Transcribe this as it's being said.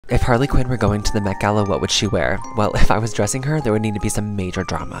If Harley Quinn were going to the Met Gala, what would she wear? Well, if I was dressing her, there would need to be some major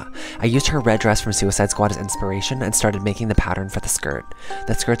drama. I used her red dress from Suicide Squad as inspiration and started making the pattern for the skirt.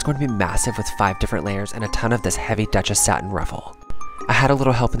 The skirt's going to be massive with 5 different layers and a ton of this heavy Duchess satin ruffle. I had a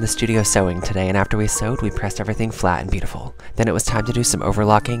little help in the studio sewing today, and after we sewed, we pressed everything flat and beautiful. Then it was time to do some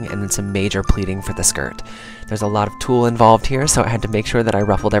overlocking and then some major pleating for the skirt. There's a lot of tulle involved here, so I had to make sure that I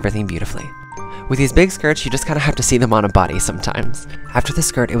ruffled everything beautifully. With these big skirts, you just kind of have to see them on a body sometimes. After the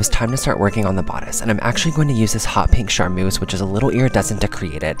skirt, it was time to start working on the bodice, and I'm actually going to use this hot pink charmeuse, which is a little iridescent, to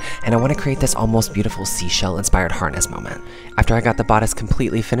create it, and I want to create this almost beautiful seashell-inspired harness moment. After I got the bodice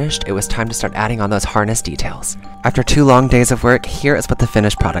completely finished, it was time to start adding on those harness details. After 2 long days of work, here is what the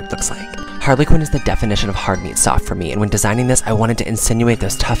finished product looks like. Harley Quinn is the definition of hard meat soft for me, and when designing this, I wanted to insinuate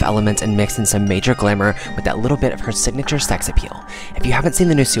those tough elements and mix in some major glamour with that little bit of her signature sex appeal. If you haven't seen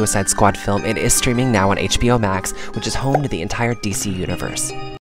the new Suicide Squad film, it is streaming now on HBO Max, which is home to the entire DC universe.